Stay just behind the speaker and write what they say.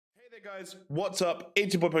Guys, what's up?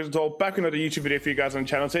 It's your boy Pokemon, back with another YouTube video for you guys on the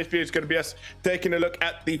channel. Today's video is going to be us taking a look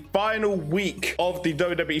at the final week of the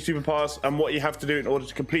WWE Superpass and what you have to do in order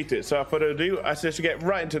to complete it. So without further ado, I suggest you get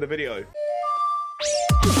right into the video.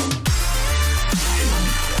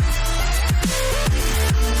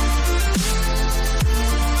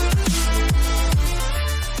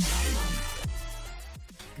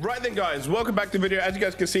 Right then, guys, welcome back to the video. As you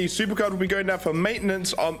guys can see, Supercard will be going down for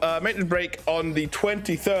maintenance on maintenance break on the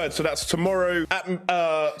 23rd. So that's tomorrow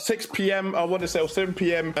at 6 p.m. I want to say, or 7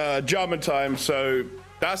 p.m. German time. So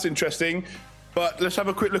that's interesting. But let's have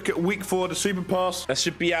a quick look at week 4 of the Superpass. That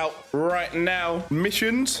should be out right now.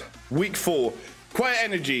 Missions, week 4. Quiet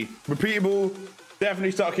energy, repeatable.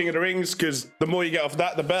 Definitely start King of the Rings, because the more you get off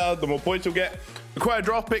that, the better, the more points you'll get. Acquire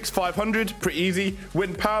draft picks, 500, pretty easy.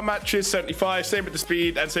 Win power matches, 75, same with the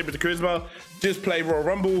speed and same with the charisma. Just play Royal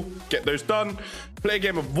Rumble, get those done. Play a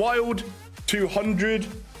game of Wild, 200.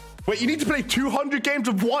 Wait, you need to play 200 games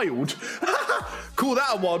of Wild? Call that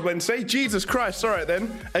a Wild Wednesday, Jesus Christ. All right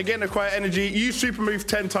then. Again, acquire energy, use super move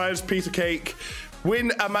 10 times, piece of cake.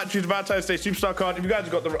 Win a match with the Valentine's Day Superstar card. If you guys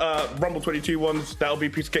have got the Rumble 22 ones, that'll be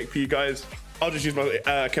a piece of cake for you guys. I'll just use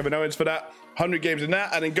my Kevin Owens for that. 100 games in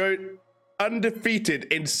that, and then go undefeated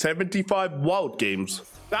in 75 wild games.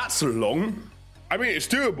 That's long. I mean, it's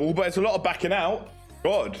doable, but it's a lot of backing out.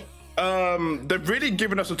 God. They've really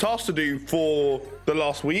given us a task to do for the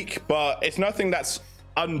last week, but it's nothing that's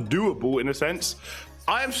undoable in a sense.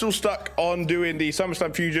 I am still stuck on doing the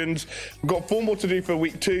SummerSlam Fusions. I've got 4 more to do for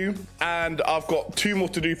week 2, and I've got 2 more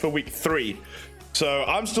to do for week 3. So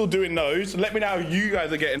I'm still doing those. Let me know how you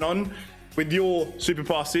guys are getting on with your super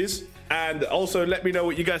passes, and also let me know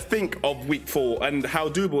what you guys think of week 4 and how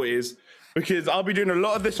doable it is, because I'll be doing a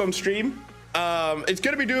lot of this on stream. It's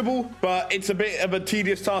going to be doable, but it's a bit of a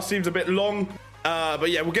tedious task, seems a bit long, but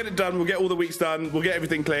yeah, we'll get it done. We'll get all the weeks done, we'll get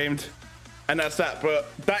everything claimed, and that's that. But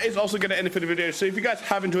that is also going to end it for the video. So if you guys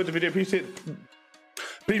have enjoyed the video, please hit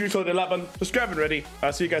the like button, subscribe already.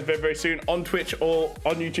 I'll see you guys very, very soon on Twitch or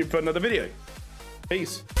on YouTube for another video.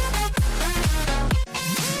 Peace.